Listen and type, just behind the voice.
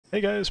Hey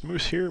guys,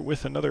 Moose here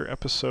with another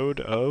episode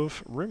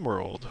of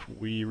RimWorld.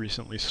 We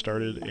recently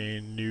started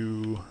a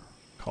new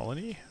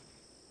colony.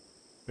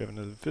 We have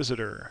a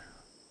visitor.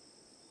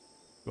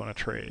 We want to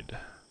trade.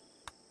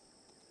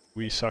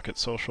 We suck at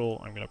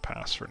social. I'm going to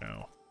pass for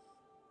now.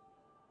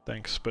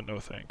 Thanks, but no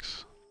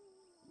thanks.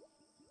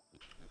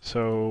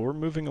 So we're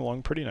moving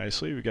along pretty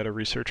nicely. We got a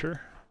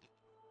researcher.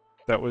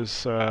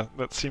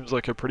 That seems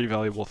like a pretty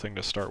valuable thing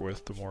to start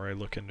with the more I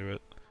look into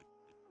it.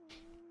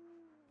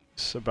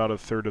 It's about a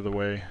third of the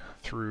way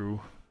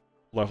through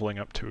leveling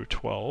up to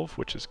 12,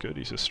 which is good.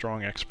 He's a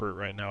strong expert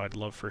right now. I'd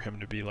love for him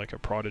to be like a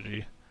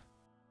prodigy.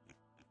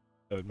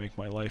 That would make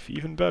my life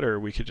even better.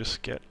 We could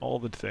just get all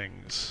the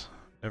things.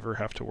 Never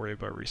have to worry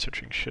about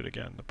researching shit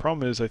again. The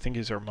problem is I think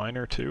he's our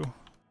miner too.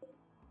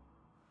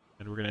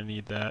 And we're gonna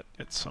need that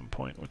at some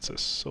point. What's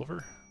this?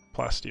 Silver?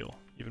 Plasteel.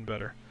 Even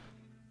better.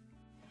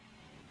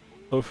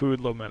 Low food,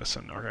 low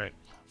medicine. Alright.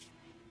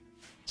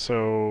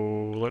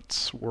 So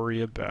let's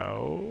worry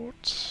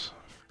about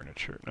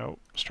furniture. No,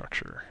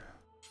 structure.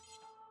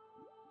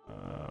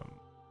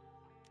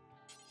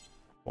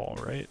 Wall,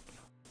 right?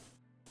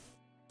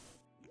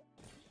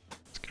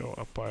 Let's go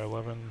up by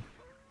 11.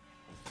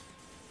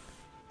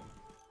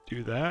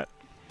 Do that,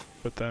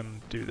 but then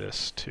do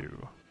this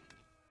too.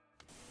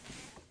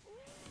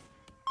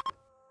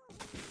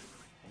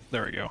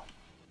 There we go.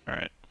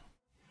 Alright.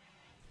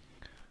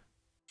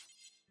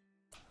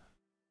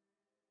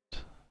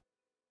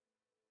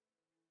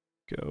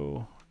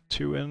 Go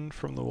 2 in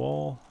from the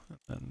wall, and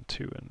then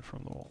 2 in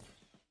from the wall.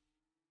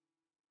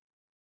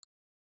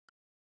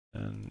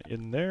 And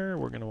in there,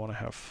 we're going to want to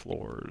have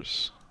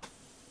floors.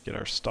 Get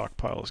our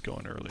stockpiles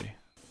going early.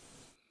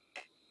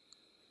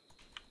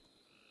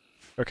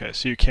 Okay,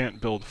 so you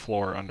can't build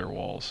floor under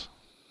walls.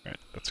 Right,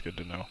 that's good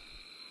to know.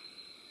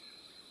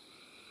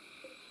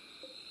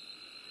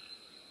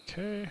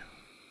 Okay.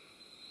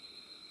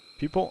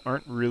 People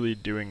aren't really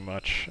doing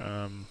much.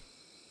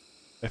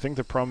 I think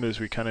the problem is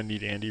we kind of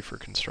need Andy for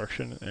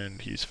construction,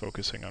 and he's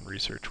focusing on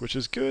research, which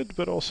is good,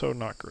 but also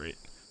not great.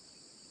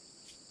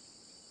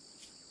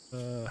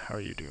 How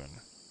are you doing?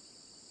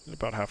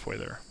 About halfway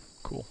there.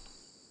 Cool.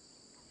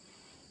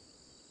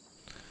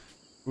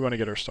 We want to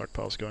get our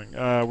stockpiles going.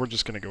 We're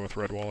just going to go with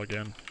red wall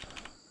again.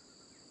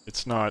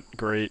 It's not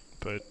great,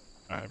 but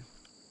I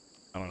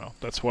don't know.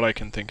 That's what I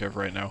can think of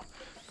right now.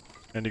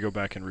 I need to go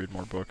back and read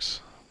more books.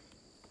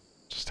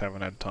 Just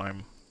haven't had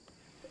time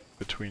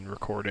between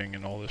recording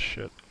and all this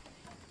shit.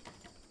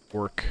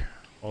 Work,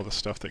 all the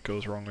stuff that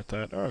goes wrong with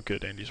that. Oh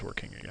good, Andy's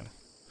working again.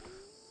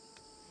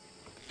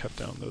 Cut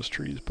down those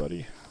trees,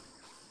 buddy.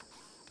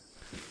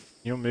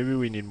 You know, maybe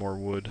we need more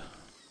wood.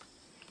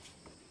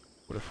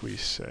 What if we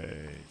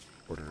say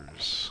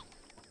orders,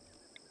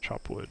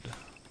 chop wood,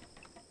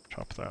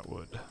 chop that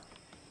wood.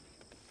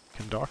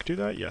 Can Doc do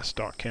that? Yes,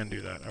 Doc can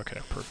do that.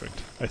 Okay,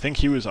 perfect. I think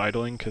he was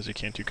idling because he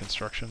can't do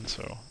construction,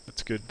 so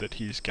it's good that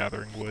he's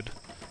gathering wood.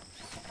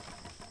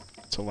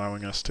 It's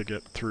allowing us to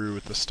get through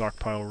with the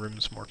stockpile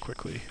rooms more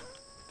quickly.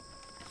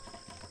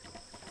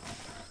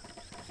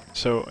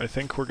 So I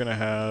think we're going to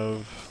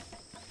have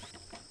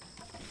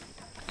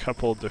a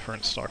couple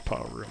different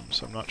stockpile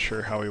rooms. I'm not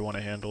sure how we want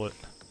to handle it.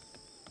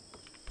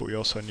 But we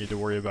also need to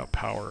worry about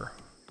power.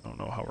 I don't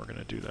know how we're going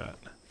to do that.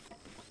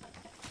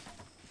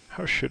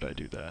 How should I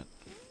do that?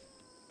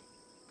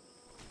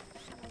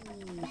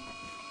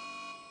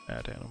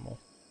 Add animal.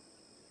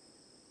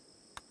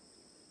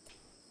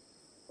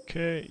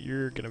 Okay,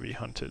 you're gonna be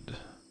hunted.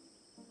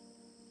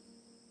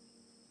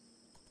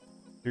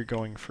 You're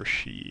going for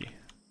she.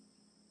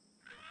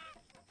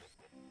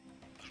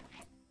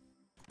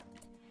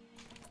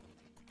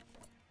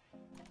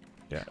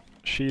 Yeah,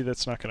 she,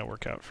 that's not gonna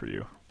work out for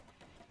you.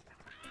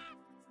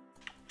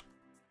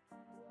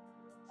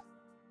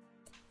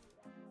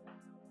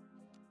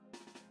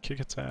 Kick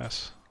its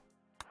ass.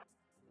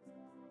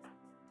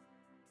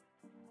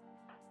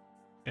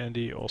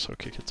 Andy, also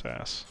kick its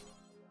ass.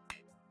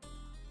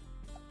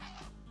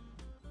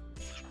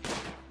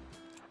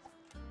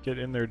 Get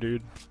in there,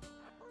 dude.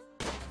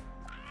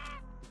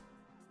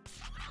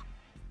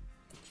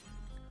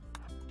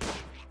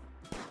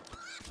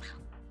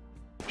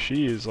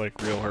 She is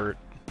like real hurt.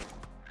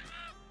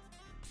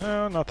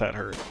 No, not that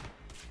hurt.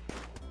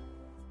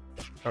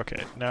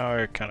 Okay, now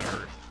I kinda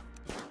hurt.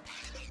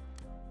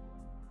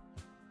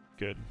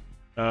 Good.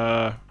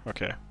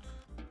 Okay.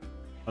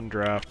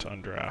 Undraft,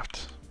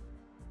 undraft.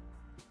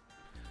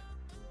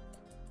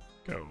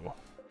 Go.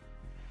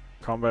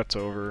 Combat's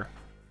over.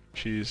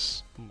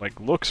 She's,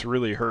 like, looks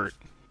really hurt.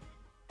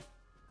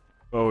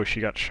 Oh, she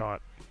got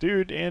shot.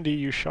 Dude, Andy,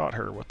 you shot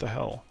her. What the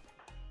hell?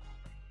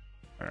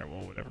 Alright,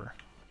 well, whatever.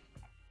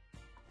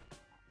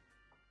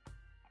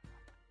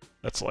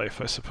 That's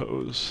life, I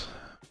suppose.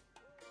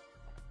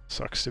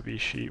 Sucks to be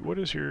she. What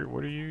are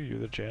you? You're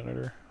the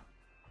janitor?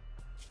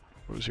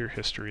 What was your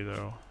history,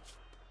 though?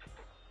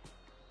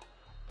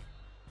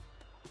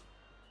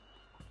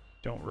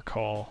 Don't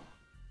recall.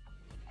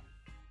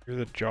 You're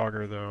the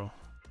jogger, though.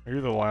 You're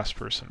the last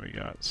person we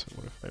got, so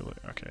what if I look?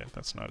 Okay,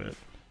 that's not it.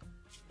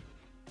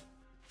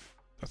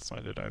 That's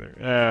not it either.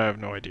 I have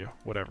no idea.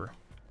 Whatever.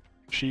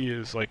 She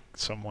is like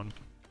someone.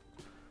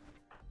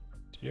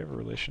 Do you have a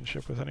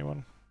relationship with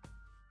anyone?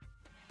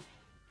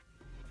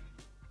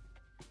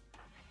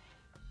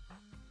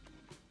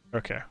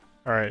 Okay.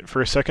 Alright,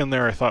 for a second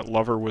there I thought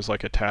lover was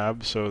like a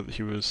tab, so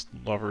he was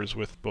lovers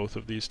with both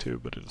of these two,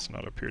 but it does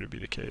not appear to be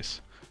the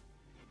case.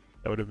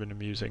 That would have been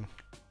amusing.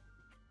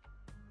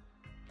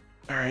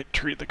 Alright,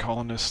 treat the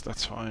colonists,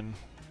 that's fine.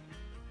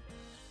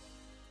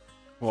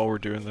 While we're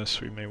doing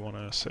this, we may want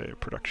to say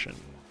production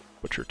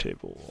butcher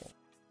table.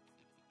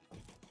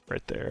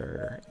 Right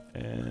there,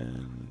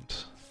 and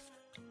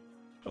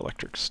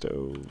electric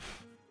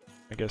stove,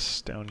 I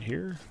guess down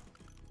here.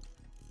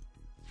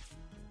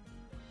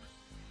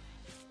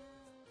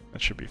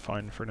 That should be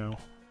fine for now.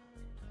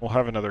 We'll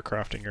have another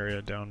crafting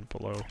area down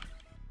below.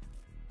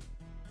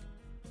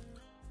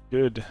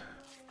 Good.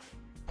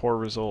 Poor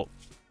result.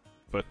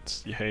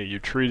 But hey, you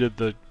treated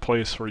the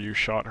place where you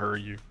shot her,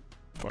 you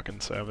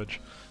fucking savage.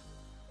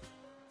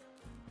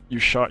 You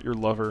shot your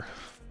lover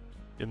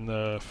in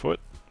the foot.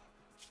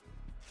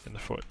 In the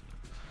foot.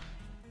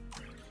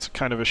 It's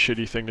kind of a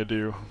shitty thing to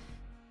do.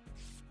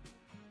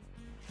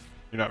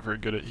 You're not very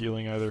good at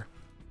healing either.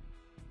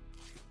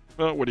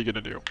 Well, what are you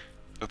gonna do?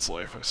 That's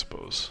life, I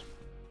suppose.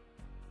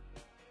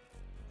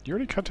 You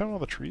already cut down all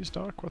the trees,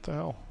 Doc? What the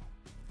hell?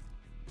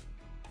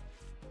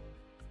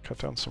 Cut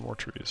down some more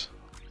trees.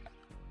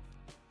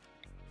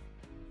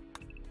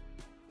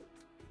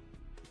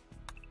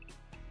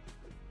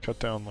 Cut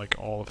down, like,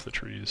 all of the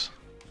trees.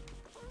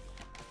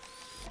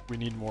 We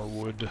need more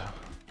wood.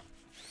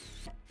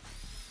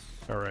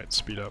 Alright,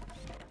 speed up.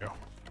 There we go.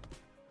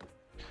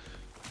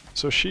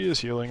 So she is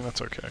healing,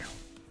 that's okay.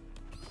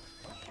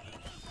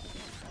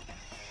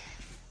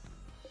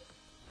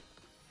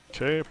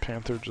 Okay, a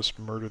panther just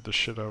murdered the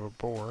shit out of a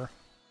boar.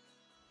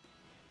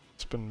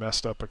 It's been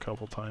messed up a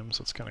couple times,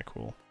 that's kinda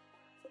cool.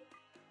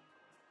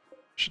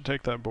 Should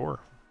take that boar.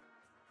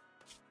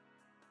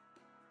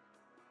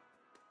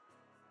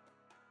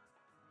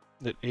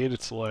 It ate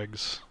its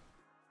legs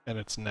and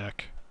its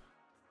neck,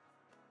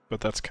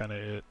 but that's kinda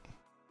it.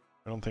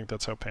 I don't think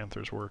that's how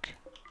panthers work.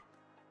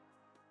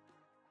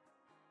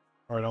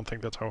 Or I don't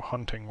think that's how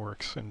hunting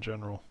works in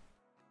general.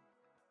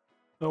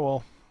 Oh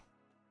well.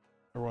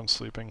 Everyone's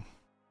sleeping.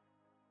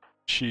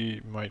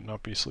 She might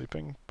not be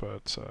sleeping,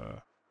 but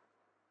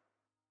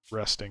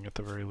resting at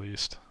the very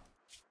least.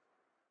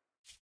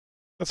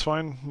 That's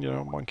fine, you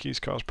know, monkeys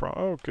cause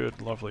oh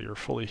good, lovely, you're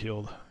fully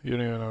healed. You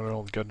don't even have an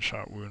old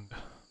gunshot wound.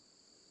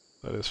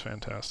 That is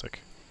fantastic.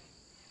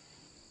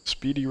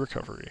 Speedy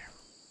recovery.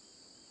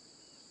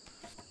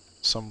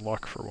 Some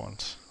luck for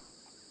once.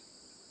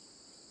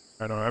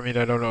 I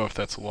don't know if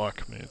that's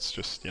luck. I mean, it's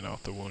just, you know,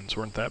 the wounds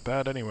weren't that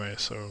bad anyway,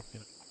 so, you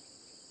know.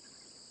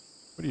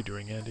 What are you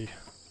doing, Andy?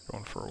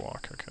 Going for a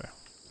walk, okay.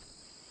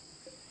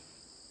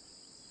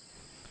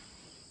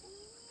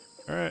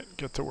 Alright,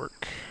 get to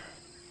work.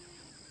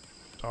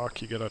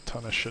 Doc, you got a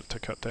ton of shit to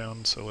cut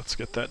down, so let's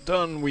get that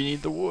done. We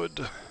need the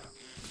wood.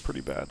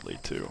 Pretty badly,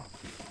 too.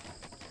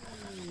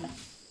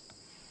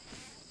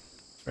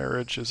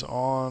 Marriage is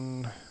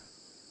on.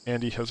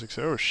 Andy has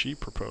oh, she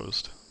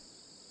proposed.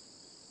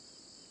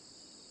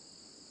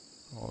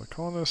 Well, the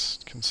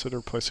colonists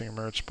consider placing a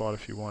marriage spot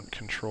if you want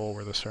control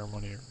where the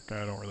ceremony.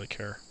 I don't really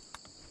care.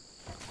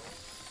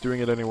 Doing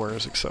it anywhere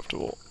is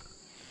acceptable.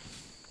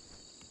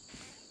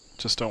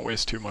 Just don't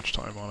waste too much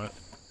time on it.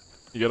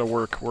 You gotta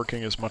work.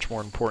 Working is much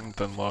more important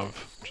than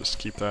love. Just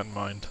keep that in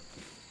mind.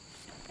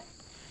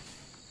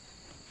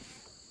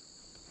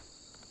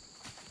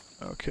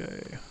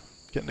 Okay.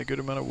 Getting a good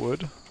amount of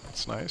wood.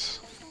 That's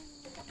nice.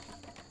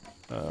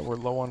 We're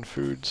low on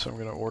food, so I'm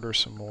gonna order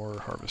some more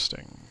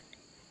harvesting.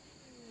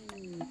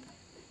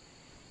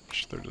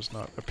 Which there does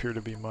not appear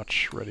to be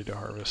much ready to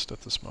harvest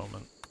at this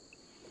moment.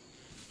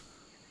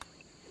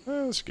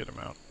 That's a good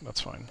amount.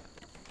 That's fine.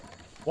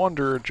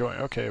 Wanderer join.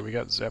 Okay, we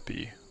got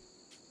Zeppy.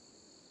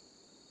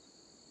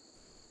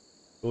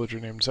 Villager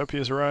named Zeppy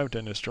has arrived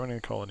and is joining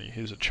the colony.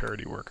 He's a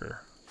charity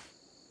worker.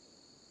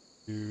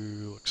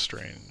 You look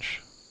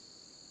strange.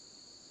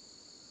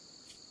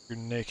 You're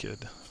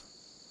naked.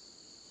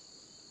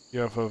 You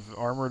have an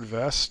armored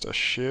vest, a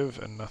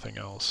shiv, and nothing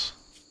else.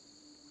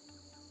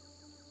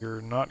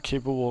 You're not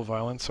capable of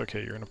violence.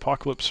 Okay, you're an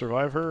apocalypse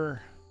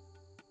survivor,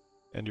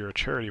 and you're a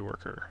charity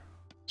worker.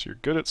 So you're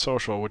good at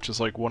social, which is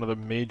like one of the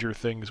major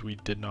things we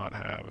did not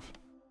have.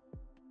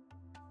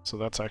 So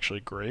that's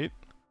actually great.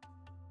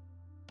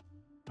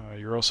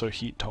 You're also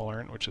heat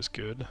tolerant, which is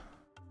good.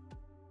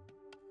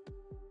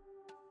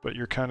 But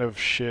you're kind of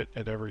shit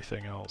at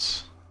everything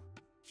else.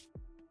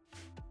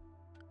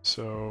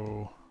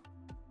 So...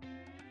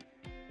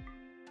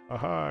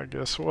 aha,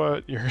 guess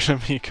what? You're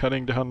gonna be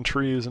cutting down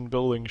trees and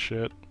building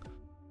shit.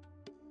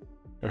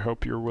 I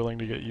hope you're willing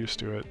to get used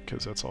to it,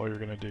 because that's all you're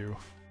gonna do.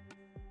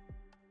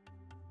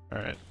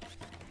 Alright.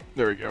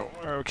 There we go.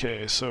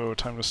 Okay, so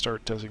time to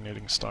start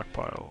designating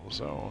stockpile.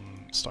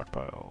 Zone,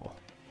 stockpile.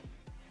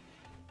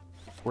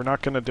 We're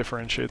not gonna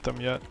differentiate them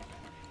yet,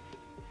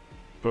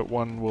 but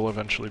one will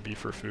eventually be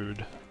for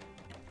food.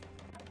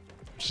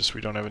 It's just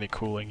we don't have any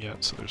cooling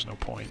yet, so there's no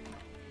point.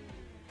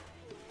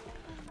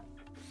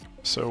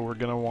 So we're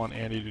gonna want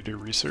Andy to do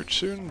research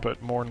soon,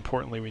 but more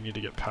importantly we need to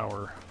get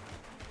power.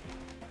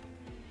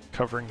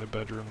 Covering the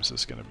bedrooms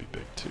is gonna be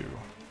big too.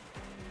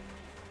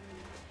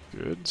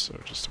 Good, so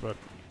just about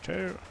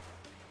okay.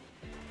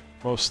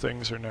 Most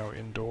things are now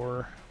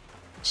indoor.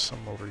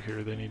 Some over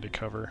here they need to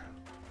cover.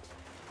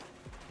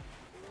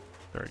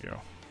 There we go.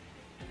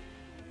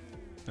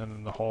 And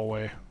then the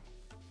hallway.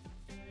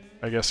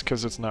 I guess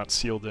because it's not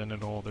sealed in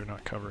at all, they're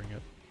not covering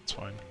it. It's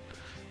fine.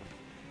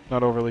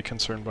 Not overly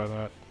concerned by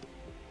that.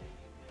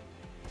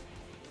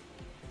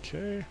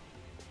 Okay.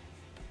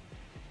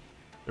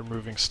 They're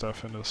moving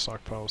stuff into the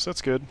stockpiles.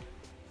 That's good.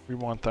 We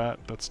want that.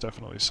 That's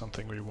definitely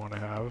something we want to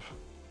have.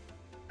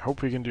 I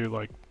hope we can do,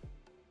 like,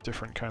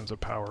 different kinds of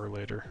power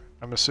later.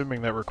 I'm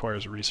assuming that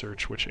requires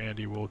research, which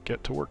Andy will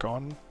get to work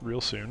on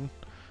real soon.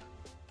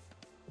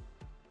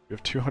 We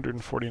have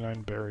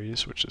 249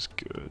 berries, which is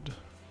good.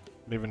 I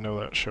didn't even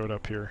know that showed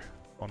up here,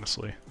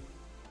 honestly.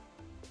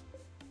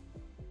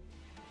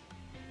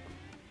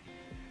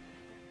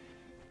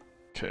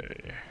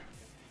 Okay.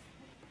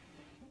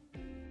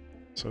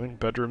 So I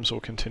think bedrooms will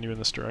continue in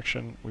this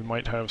direction. We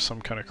might have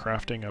some kind of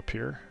crafting up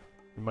here.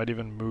 We might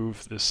even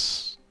move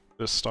this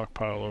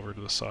stockpile over to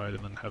the side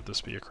and then have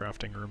this be a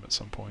crafting room at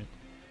some point.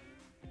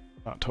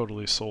 Not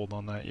totally sold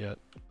on that yet.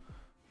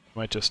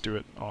 Might just do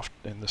it off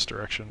in this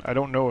direction. I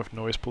don't know if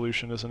noise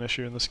pollution is an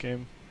issue in this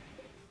game.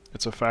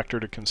 It's a factor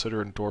to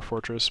consider in Dwarf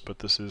Fortress, but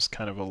this is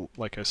kind of a,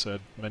 like I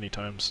said many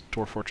times,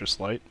 Dwarf Fortress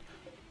Lite,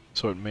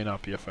 so it may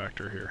not be a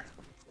factor here.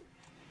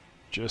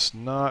 Just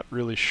not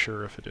really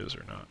sure if it is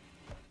or not.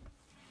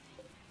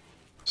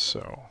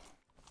 So,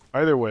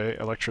 either way,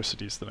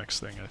 electricity is the next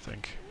thing, I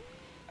think.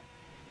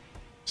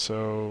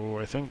 So,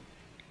 I think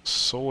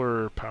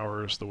solar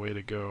power is the way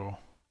to go.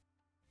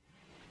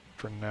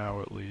 For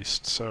now, at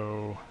least.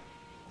 So,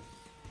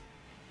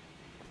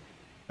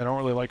 I don't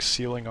really like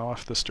sealing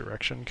off this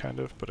direction, kind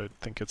of, but I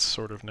think it's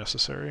sort of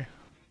necessary.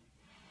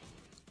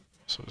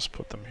 So just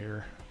put them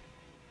here.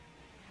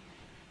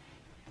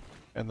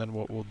 And then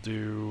what we'll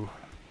do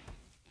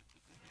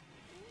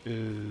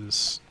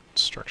is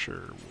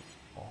structure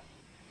wall.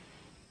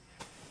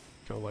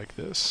 Go like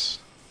this.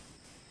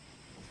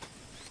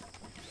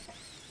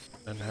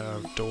 And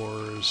have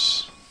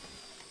doors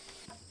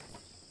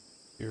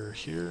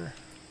here.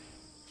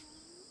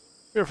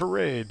 We have a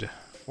raid.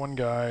 One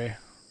guy.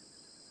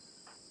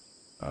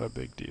 Not a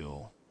big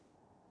deal.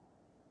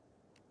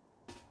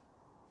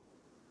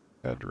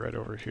 Head right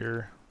over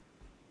here.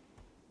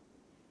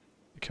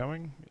 He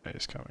coming? Yeah,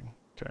 he's coming.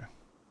 Okay.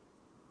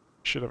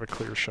 Should have a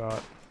clear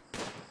shot.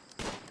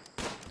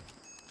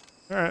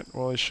 Alright,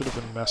 well he should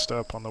have been messed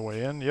up on the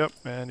way in. Yep,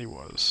 and he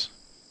was.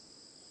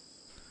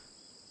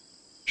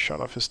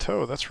 Shot off his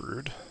toe, that's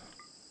rude.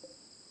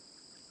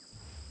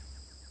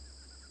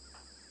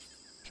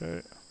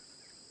 Okay.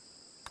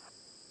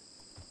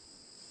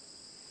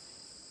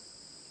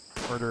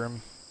 Murder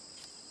him.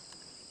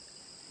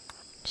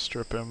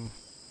 Strip him.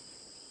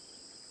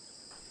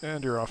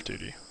 And you're off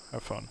duty.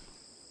 Have fun.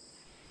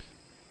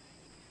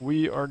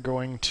 We are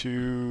going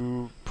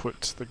to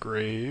put the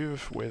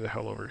grave way the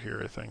hell over here,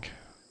 I think.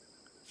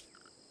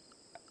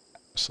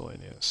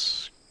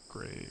 Miscellaneous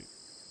grave.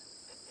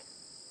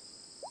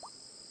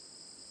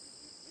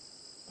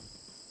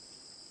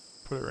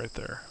 Put it right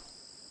there.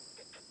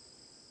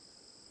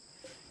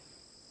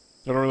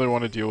 I don't really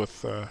want to deal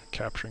with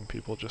capturing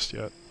people just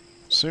yet.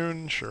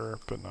 Soon, sure,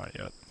 but not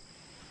yet.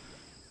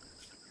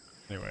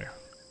 Anyway,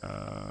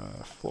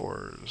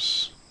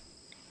 floors.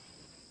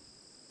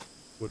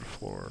 Wood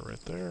floor right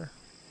there.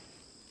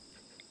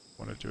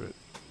 Want to do it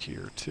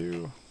here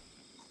too.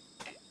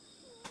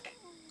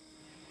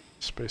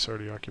 Space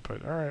already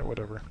occupied. Alright,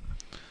 whatever.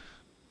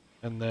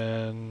 And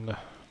then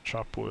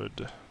chop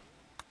wood.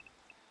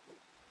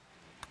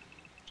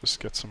 Just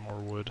get some more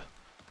wood.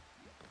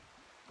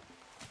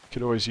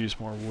 Could always use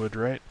more wood,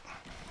 right?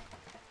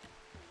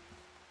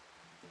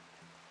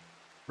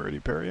 We already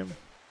bury him?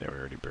 Yeah, we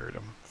already buried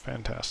him.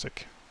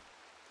 Fantastic.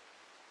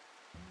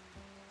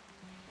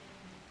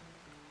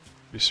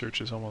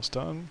 Research is almost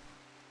done.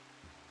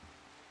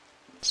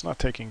 It's not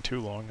taking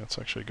too long, it's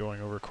actually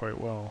going over quite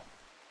well.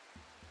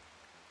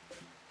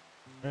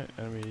 Alright,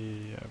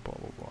 enemy, blah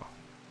blah blah.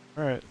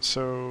 Alright,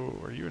 so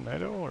are you a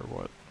Nido or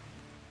what?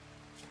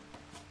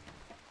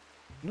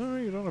 No,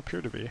 you don't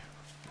appear to be.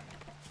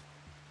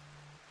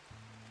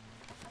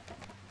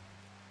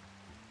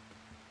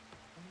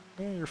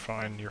 You're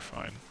fine, you're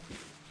fine.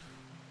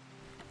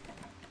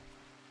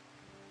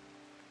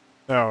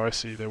 Oh, I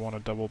see, they want a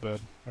double bed.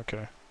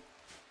 Okay.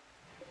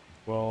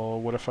 Well,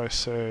 what if I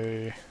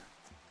say...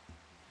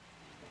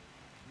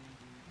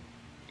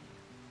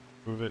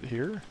 move it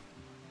here?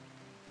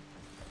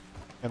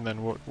 And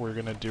then what we're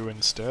gonna do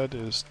instead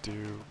is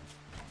do...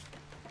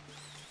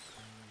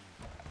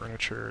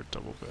 furniture,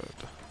 double bed.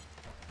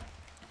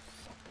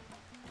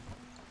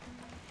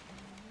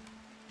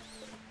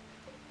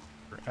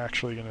 We're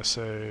actually gonna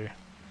say...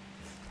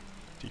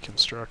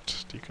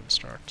 deconstruct,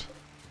 deconstruct.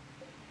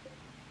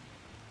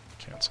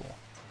 Cancel.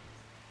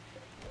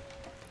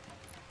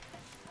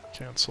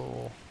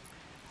 Cancel.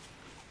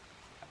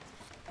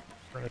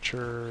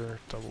 Furniture,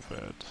 double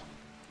bed.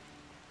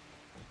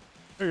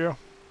 There you go.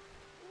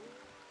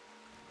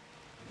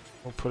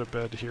 We'll put a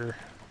bed here.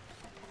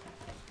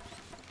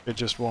 It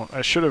just won't.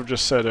 I should have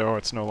just said, oh,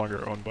 it's no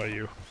longer owned by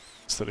you,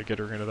 instead of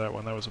getting rid of that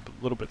one. That was a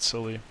little bit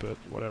silly, but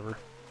whatever.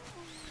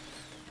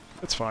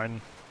 It's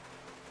fine.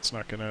 It's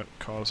not gonna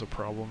cause a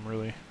problem,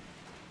 really.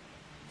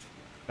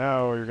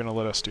 Now you're gonna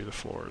let us do the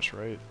floors,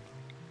 right?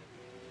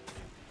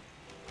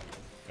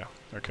 Yeah,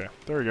 okay.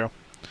 There we go.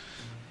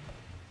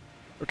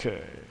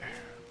 Okay.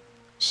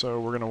 So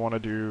we're gonna want to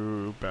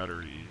do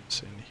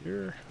batteries in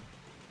here.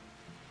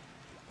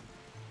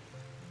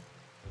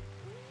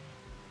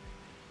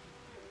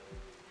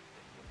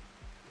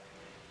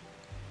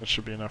 That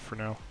should be enough for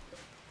now.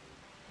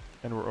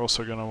 And we're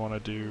also gonna want to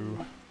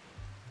do...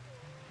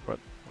 What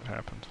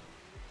happened?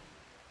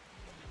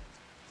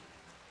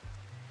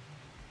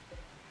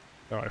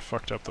 Oh, I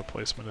fucked up the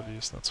placement of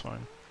these, that's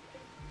fine.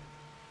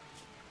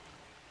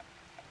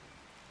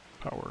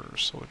 Power,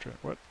 solar gen...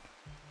 What?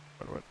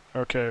 What?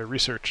 Okay,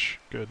 research.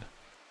 Good.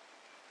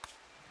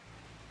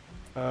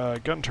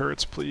 Gun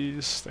turrets,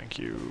 please. Thank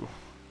you.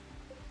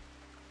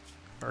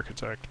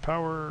 Architect,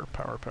 power,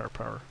 power, power,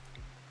 power.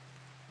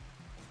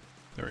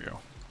 There we go.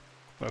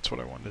 That's what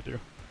I wanted to do.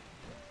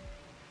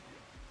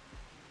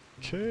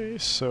 Okay,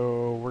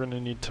 so we're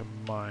gonna need to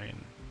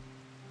mine.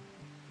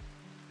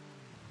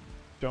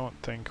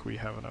 Don't think we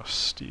have enough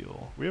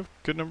steel. We have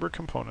a good number of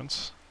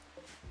components.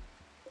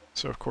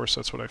 So of course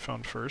that's what I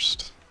found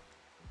first.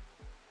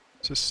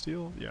 Is this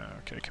steel? Yeah,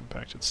 okay,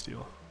 compacted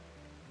steel.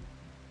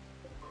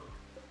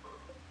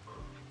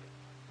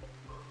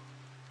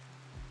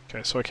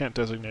 Okay, so I can't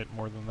designate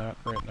more than that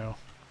right now.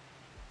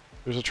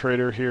 There's a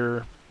trader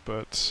here,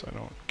 but I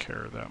don't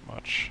care that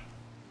much.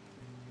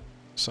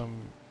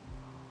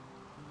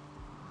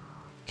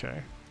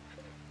 Okay.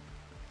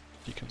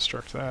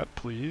 Deconstruct that,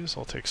 please.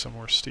 I'll take some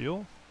more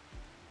steel.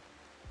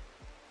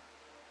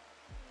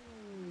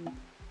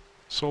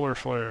 Solar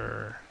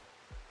flare.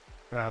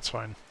 That's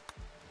fine.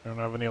 I don't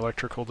have any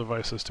electrical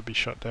devices to be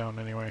shut down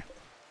anyway.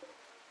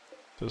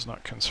 Does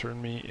not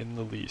concern me in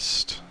the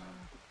least.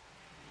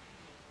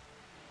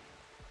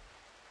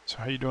 So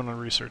how you doing on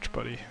research,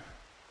 buddy?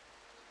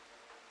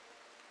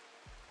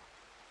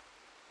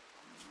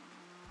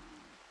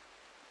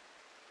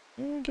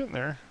 Getting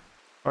there.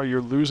 Oh,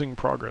 you're losing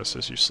progress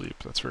as you sleep.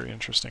 That's very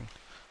interesting.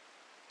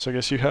 So I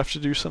guess you have to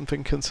do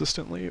something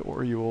consistently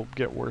or you will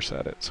get worse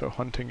at it. So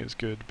hunting is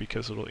good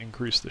because it'll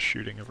increase the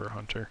shooting of our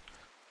hunter.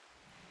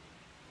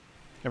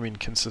 I mean,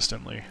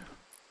 consistently.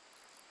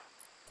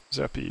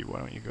 Zeppy, why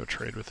don't you go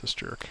trade with this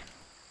jerk?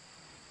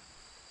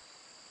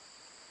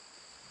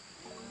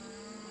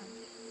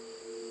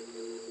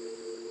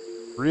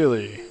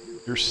 Really?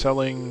 You're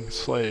selling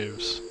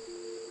slaves?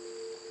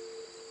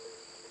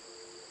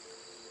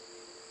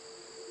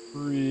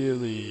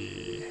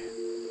 Really?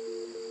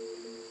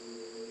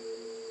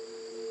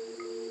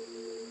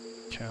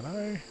 Can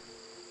I?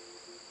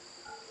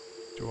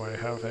 Do I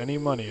have any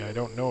money? I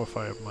don't know if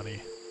I have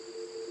money.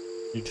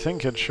 You'd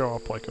think it'd show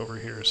up like over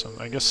here or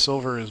something. I guess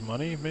silver is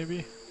money,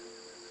 maybe?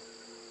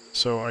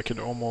 So I could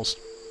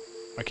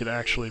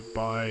actually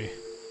buy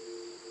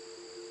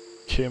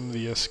Kim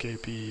the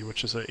Escapee,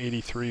 which is an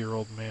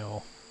 83-year-old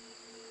male.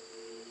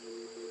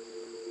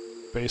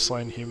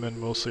 Baseline human,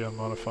 mostly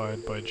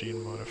unmodified by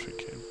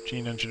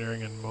gene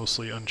engineering, and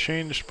mostly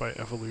unchanged by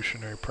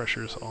evolutionary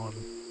pressures on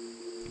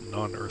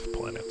non-Earth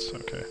planets.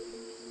 Okay.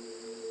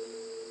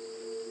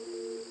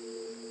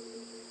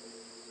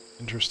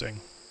 Interesting.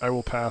 I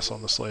will pass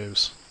on the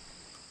slaves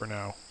for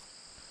now.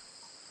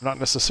 I'm not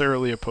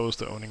necessarily opposed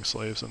to owning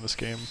slaves in this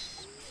game.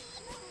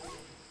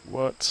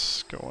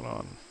 What's going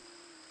on?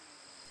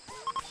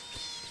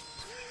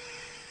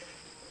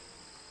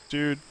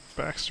 Dude,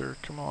 Baxter,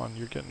 come on,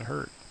 you're getting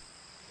hurt.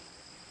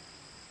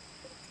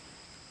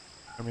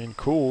 I mean,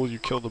 cool, you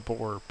killed a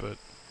boar, but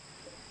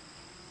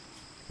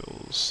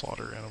those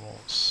slaughter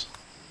animals,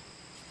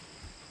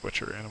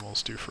 butcher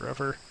animals do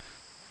forever.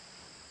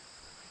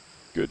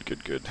 Good,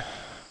 good, good.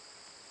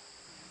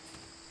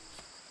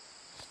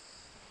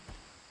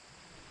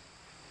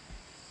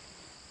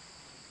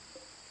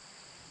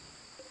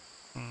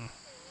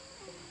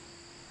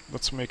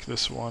 Let's make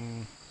this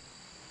one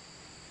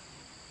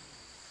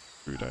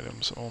food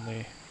items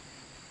only.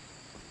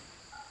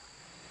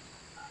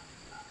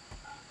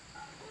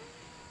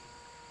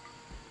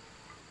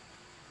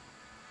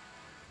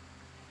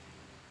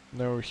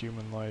 No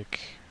human-like,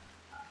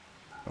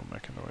 no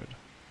mechanoid.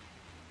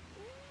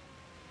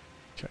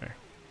 Okay.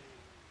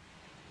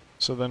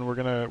 So then we're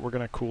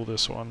gonna cool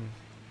this one,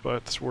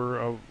 but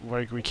we're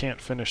like we can't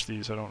finish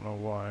these. I don't know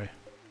why.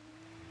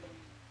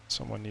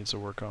 Someone needs to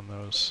work on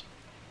those.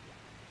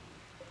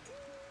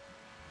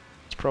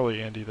 It's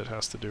probably Andy that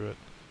has to do it.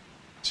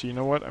 So you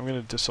know what? I'm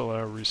gonna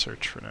disallow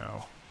research for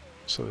now,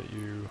 so that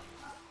you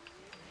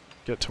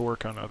get to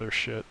work on other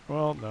shit.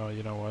 Well, no,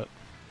 you know what?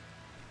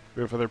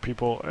 We have other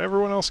people.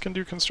 Everyone else can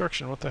do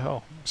construction. What the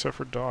hell? Except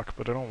for Doc,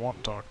 but I don't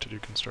want Doc to do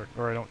construction.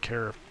 Or I don't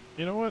care if...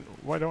 You know what?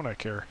 Why don't I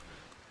care?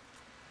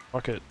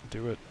 Fuck it.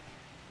 Do it.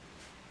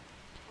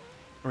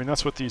 I mean,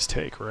 that's what these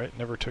take, right?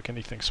 Never took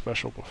anything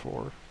special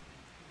before.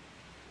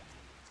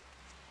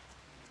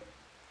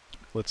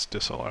 Let's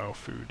disallow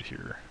food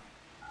here.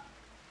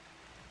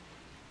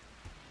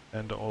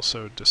 And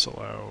also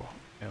disallow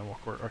animal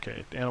corpse.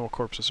 Okay, animal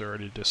corpses are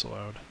already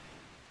disallowed.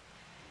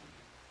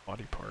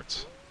 Body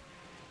parts.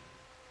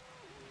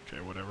 Okay,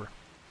 whatever.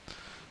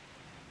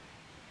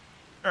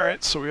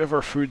 Alright, so we have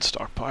our food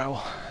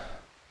stockpile.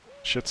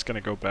 Shit's gonna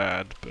go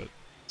bad, but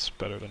it's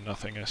better than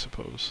nothing, I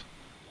suppose.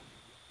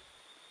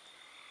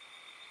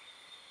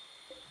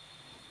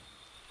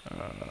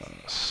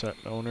 Set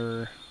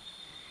owner.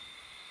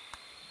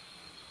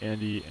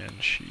 Andy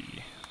and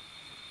she.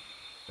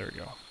 There we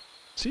go.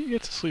 See, you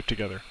get to sleep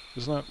together.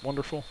 Isn't that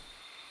wonderful?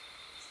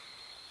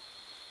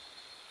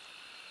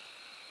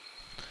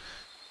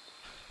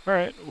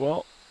 Alright,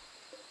 well,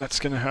 that's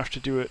going to have to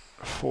do it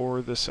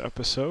for this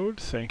episode.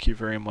 Thank you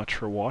very much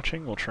for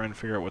watching. We'll try and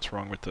figure out what's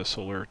wrong with the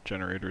solar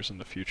generators in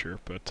the future,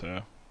 but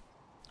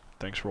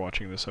thanks for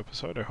watching this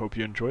episode. I hope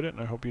you enjoyed it,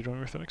 and I hope you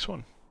join me for the next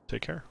one.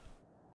 Take care.